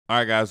All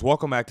right, guys,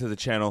 welcome back to the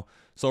channel.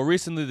 So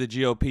recently the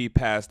GOP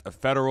passed a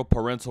federal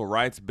parental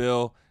rights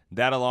bill.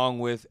 That, along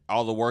with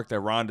all the work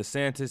that Ron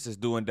DeSantis is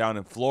doing down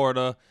in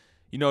Florida,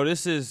 you know,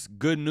 this is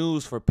good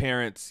news for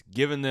parents,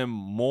 giving them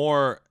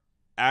more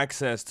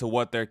access to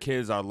what their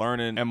kids are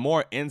learning and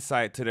more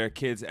insight to their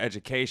kids'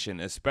 education,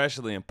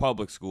 especially in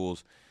public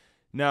schools.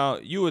 Now,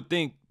 you would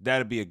think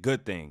that'd be a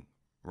good thing,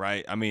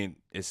 right? I mean,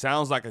 it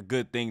sounds like a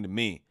good thing to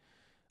me.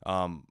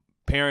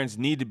 Parents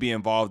need to be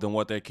involved in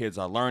what their kids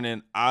are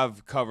learning.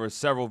 I've covered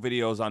several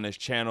videos on this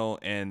channel,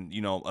 and,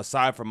 you know,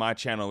 aside from my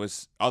channel,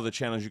 it's other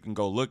channels you can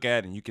go look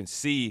at, and you can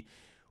see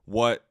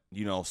what,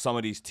 you know, some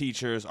of these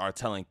teachers are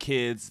telling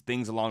kids,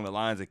 things along the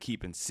lines of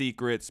keeping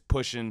secrets,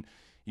 pushing,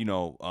 you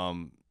know,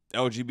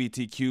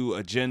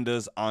 LGBTQ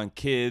agendas on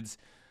kids,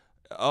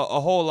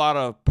 a whole lot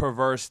of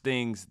perverse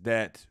things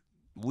that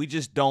we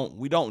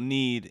don't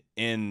need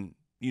in,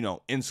 you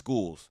know, in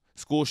schools.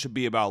 School should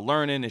be about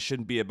learning. It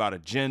shouldn't be about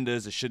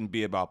agendas. It shouldn't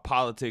be about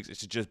politics. It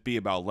should just be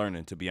about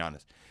learning, to be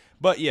honest.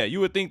 But yeah, you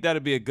would think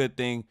that'd be a good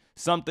thing,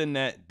 something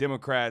that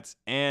Democrats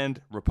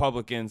and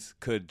Republicans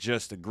could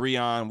just agree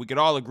on. We could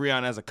all agree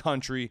on as a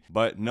country,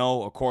 but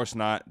no, of course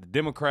not. The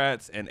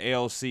Democrats and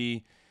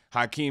AOC,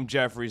 Hakeem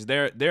Jeffries,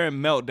 they're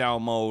in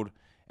meltdown mode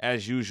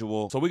as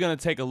usual. So we're going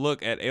to take a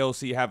look at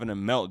AOC having a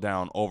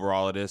meltdown over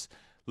all of this.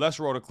 Let's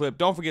roll the clip.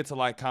 Don't forget to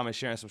like, comment,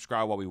 share, and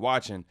subscribe while we're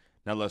watching.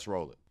 Now let's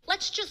roll it.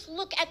 Let's just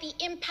look at the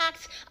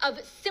impacts of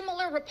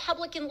similar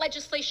Republican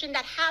legislation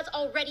that has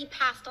already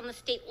passed on the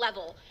state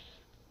level.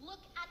 Look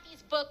at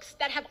these books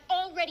that have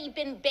already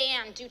been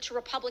banned due to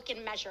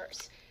Republican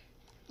measures.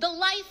 The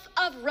Life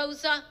of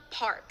Rosa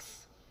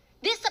Parks.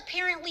 This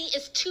apparently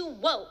is too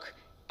woke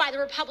by the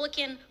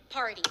Republican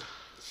Party.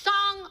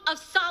 Song of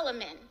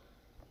Solomon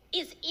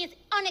is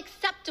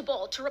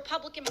unacceptable to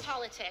Republican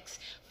politics.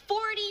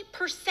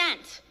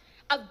 40%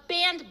 of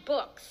banned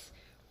books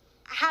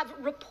have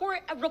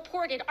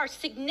reported are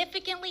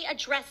significantly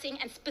addressing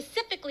and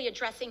specifically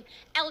addressing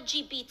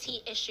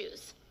LGBT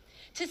issues.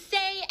 To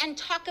say and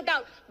talk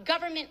about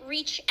government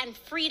reach and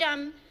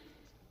freedom,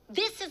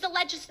 this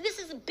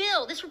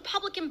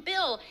Republican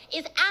bill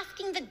is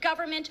asking the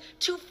government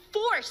to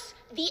force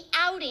the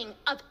outing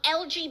of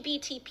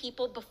LGBT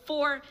people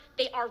before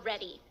they are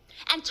ready.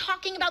 And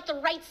talking about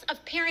the rights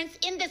of parents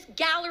in this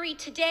gallery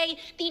today,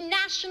 the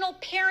National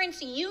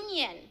Parents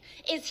Union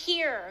is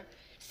here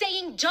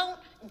saying, don't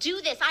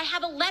do this. I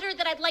have a letter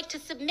that I'd like to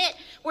submit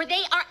where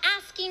they are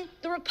asking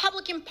the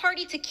Republican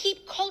Party to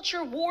keep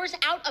culture wars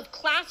out of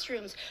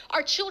classrooms.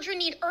 Our children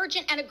need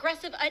urgent and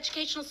aggressive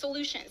educational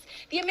solutions.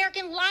 The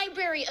American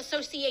Library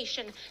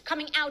Association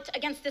coming out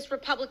against this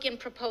Republican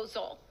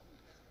proposal.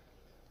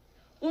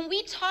 When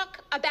we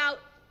talk about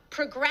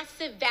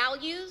progressive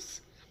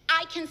values,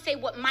 I can say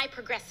what my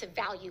progressive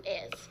value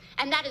is,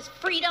 and that is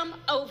freedom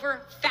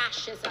over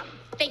fascism.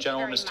 Thank you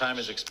very much. Time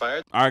has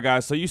expired. All right,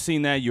 guys, so you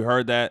seen that, you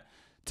heard that.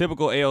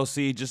 Typical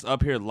AOC, just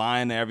up here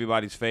lying to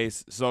everybody's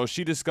face. So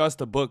she discussed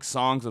the book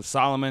Songs of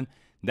Solomon.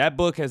 That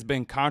book has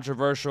been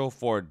controversial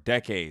for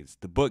decades.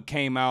 The book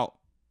came out,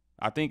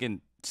 I think,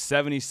 in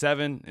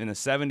 77, in the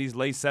 70s,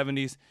 late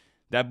 70s.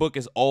 That book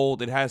is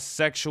old. It has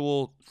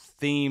sexual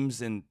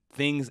themes and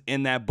things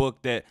in that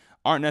book that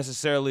aren't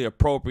necessarily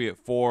appropriate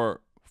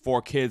for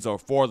kids or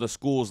for the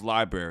school's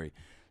library.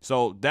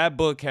 So that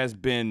book has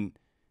been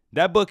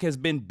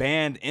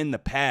banned in the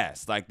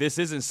past. Like, this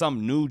isn't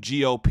some new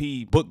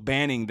GOP book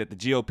banning that the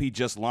GOP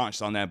just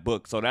launched on that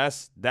book. So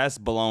that's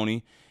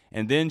baloney.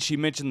 And then she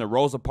mentioned the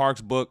Rosa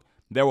Parks book.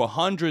 There were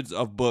hundreds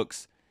of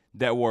books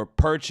that were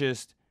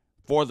purchased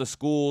for the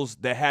schools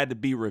that had to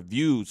be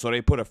reviewed. So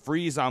they put a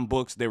freeze on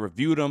books. They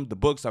reviewed them. The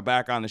books are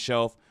back on the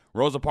shelf.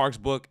 Rosa Parks'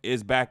 book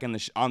is back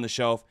on the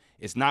shelf.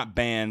 It's not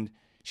banned.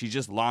 She's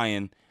just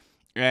lying.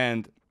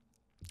 And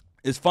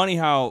it's funny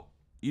how,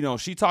 you know,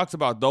 she talks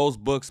about those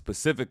books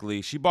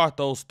specifically. She bought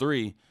those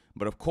 3,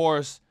 but of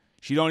course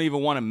she don't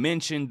even want to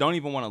mention, don't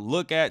even want to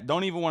look at,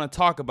 don't even want to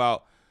talk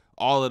about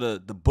all of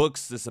the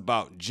books that's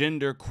about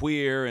gender,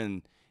 queer,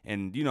 and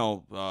you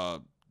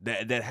know,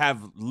 that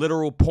have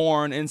literal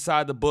porn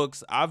inside the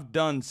books. I've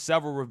done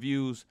several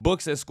reviews,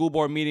 books at school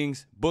board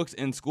meetings, books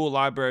in school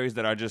libraries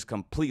that are just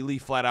completely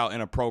flat out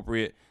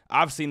inappropriate.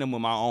 I've seen them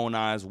with my own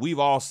eyes. We've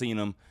all seen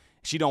them.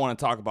 She don't want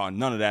to talk about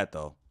none of that,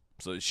 though.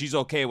 So she's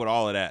okay with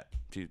all of that.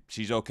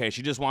 She's okay.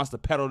 She just wants to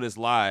peddle this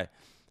lie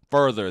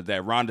further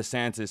that Ron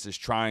DeSantis is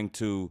trying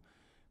to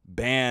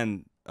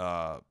ban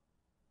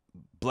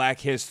Black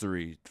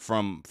history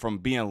from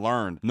being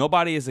learned.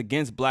 Nobody is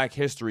against Black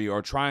history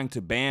or trying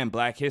to ban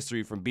Black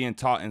history from being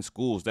taught in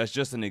schools. That's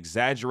just an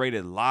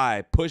exaggerated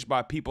lie pushed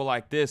by people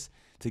like this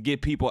to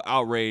get people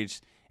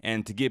outraged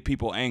and to get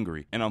people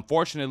angry. And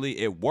unfortunately,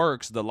 it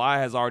works. The lie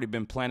has already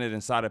been planted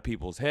inside of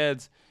people's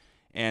heads,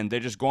 and they're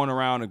just going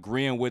around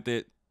agreeing with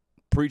it,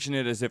 preaching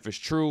it as if it's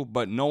true.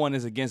 But no one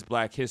is against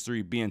Black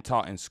history being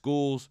taught in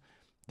schools.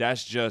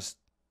 That's just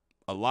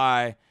a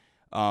lie.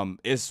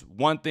 It's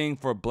one thing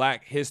for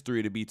Black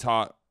history to be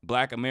taught,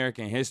 Black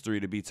American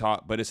history to be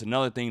taught, but it's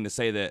another thing to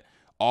say that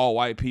all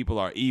white people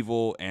are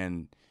evil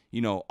and,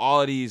 you know,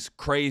 all of these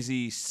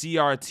crazy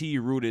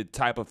CRT rooted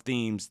type of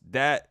themes,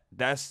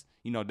 that's,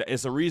 you know,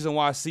 it's a reason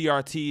why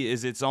CRT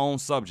is its own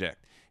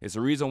subject. It's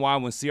a reason why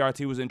when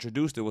CRT was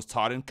introduced, it was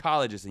taught in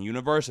colleges and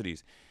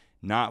universities,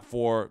 not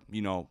for,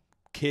 you know,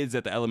 kids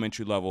at the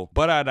elementary level.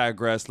 But I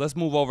digress. Let's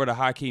move over to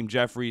Hakeem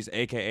Jeffries,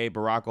 aka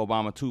Barack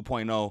Obama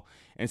 2.0,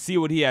 and see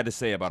what he had to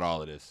say about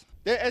all of this.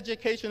 Their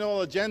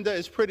educational agenda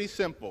is pretty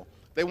simple.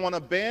 They want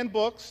to ban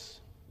books.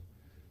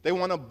 They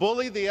want to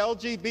bully the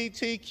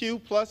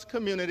LGBTQ plus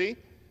community.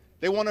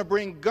 They want to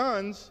bring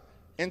guns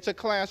into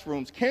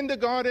classrooms,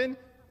 kindergarten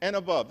and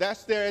above.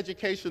 That's their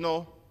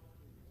educational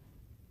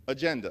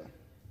agenda.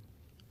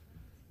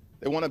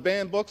 They want to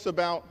ban books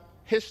about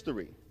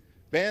history,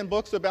 ban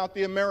books about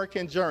the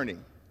American journey,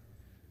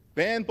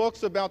 ban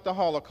books about the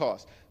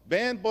Holocaust,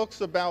 ban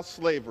books about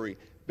slavery,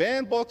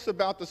 ban books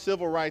about the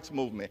civil rights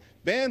movement,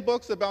 ban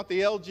books about the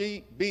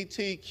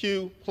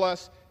LGBTQ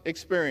plus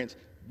experience,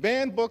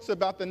 ban books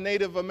about the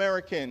Native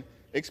American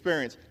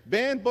experience,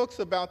 ban books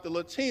about the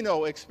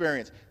Latino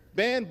experience,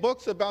 ban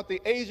books about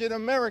the Asian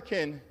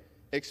American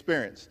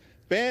experience,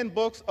 ban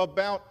books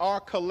about our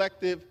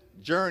collective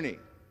journey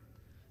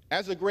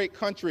as a great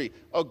country,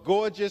 a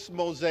gorgeous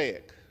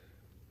mosaic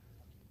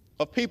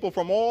of people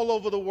from all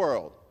over the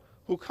world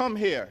who come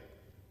here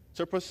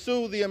to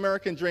pursue the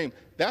American dream.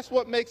 That's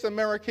what makes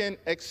American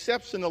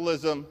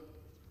exceptionalism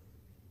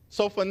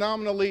so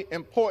phenomenally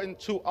important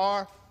to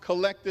our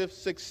collective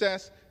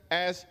success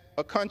as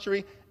a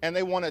country, and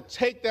they want to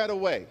take that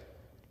away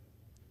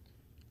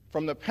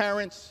from the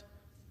parents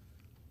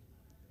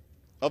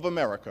of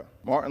America,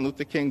 Martin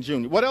Luther King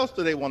Jr. What else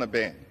do they want to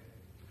ban?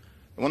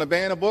 They want to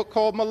ban a book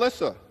called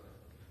Melissa,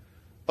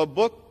 a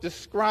book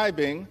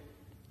describing,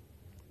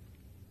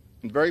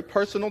 in very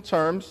personal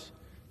terms,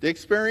 the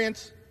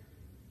experience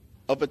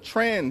of a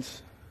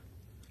trans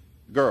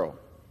girl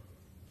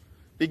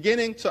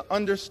beginning to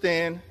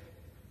understand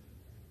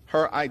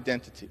her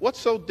identity. What's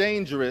so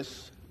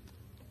dangerous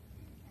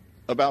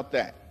about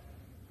that?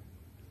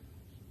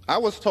 I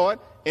was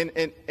taught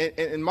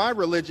in my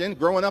religion,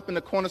 growing up in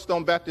the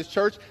Cornerstone Baptist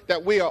Church,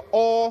 that we are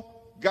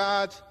all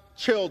God's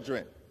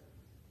children.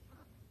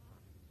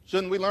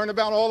 Shouldn't we learn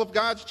about all of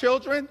God's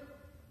children?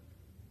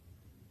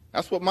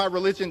 That's what my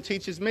religion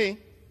teaches me.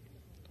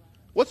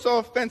 What's so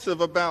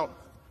offensive about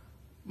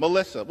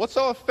Melissa? What's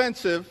so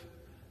offensive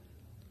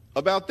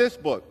about this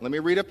book? Let me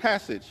read a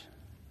passage.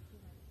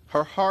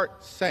 Her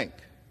heart sank.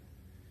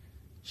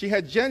 She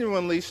had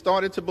genuinely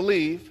started to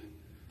believe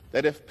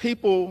that if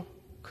people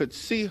could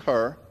see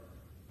her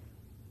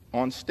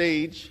on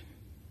stage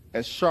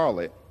as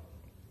Charlotte,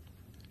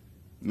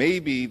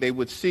 maybe they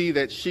would see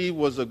that she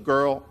was a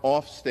girl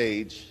off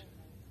stage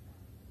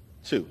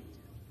too.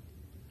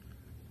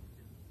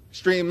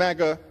 Extreme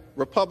MAGA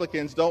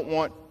Republicans don't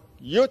want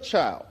your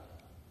child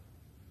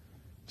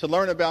to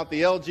learn about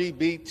the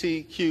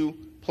LGBTQ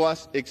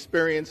plus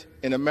experience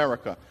in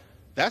America.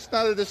 That's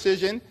not a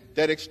decision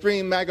that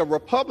extreme MAGA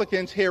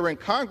Republicans here in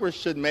Congress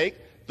should make,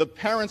 the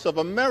parents of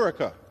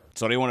America.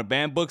 So they want to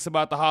ban books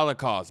about the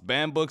Holocaust,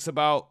 ban books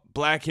about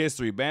Black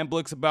history, ban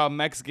books about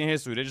Mexican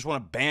history. They just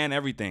want to ban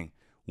everything.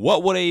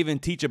 What will they even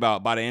teach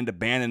about by the end of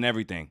banning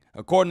everything?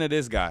 According to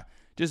this guy,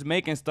 just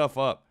making stuff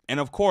up. And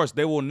of course,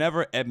 they will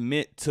never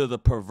admit to the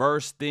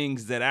perverse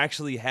things that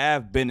actually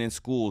have been in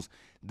schools.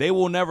 They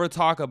will never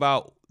talk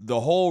about the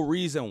whole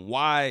reason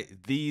why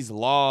these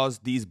laws,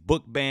 these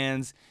book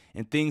bans,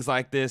 and things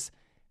like this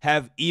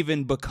have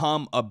even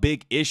become a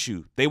big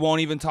issue. They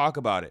won't even talk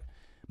about it.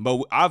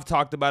 But I've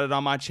talked about it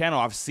on my channel.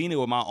 I've seen it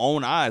with my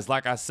own eyes,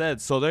 like I said.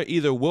 So they're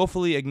either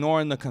willfully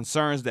ignoring the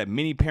concerns that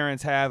many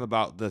parents have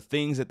about the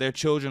things that their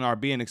children are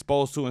being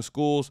exposed to in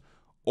schools,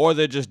 or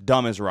they're just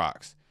dumb as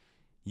rocks.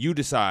 You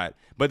decide.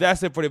 But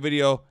that's it for the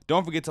video.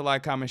 Don't forget to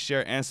like, comment,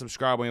 share, and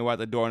subscribe when you're at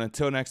the door. And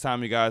until next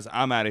time, you guys,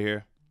 I'm out of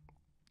here.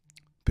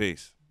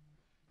 Peace.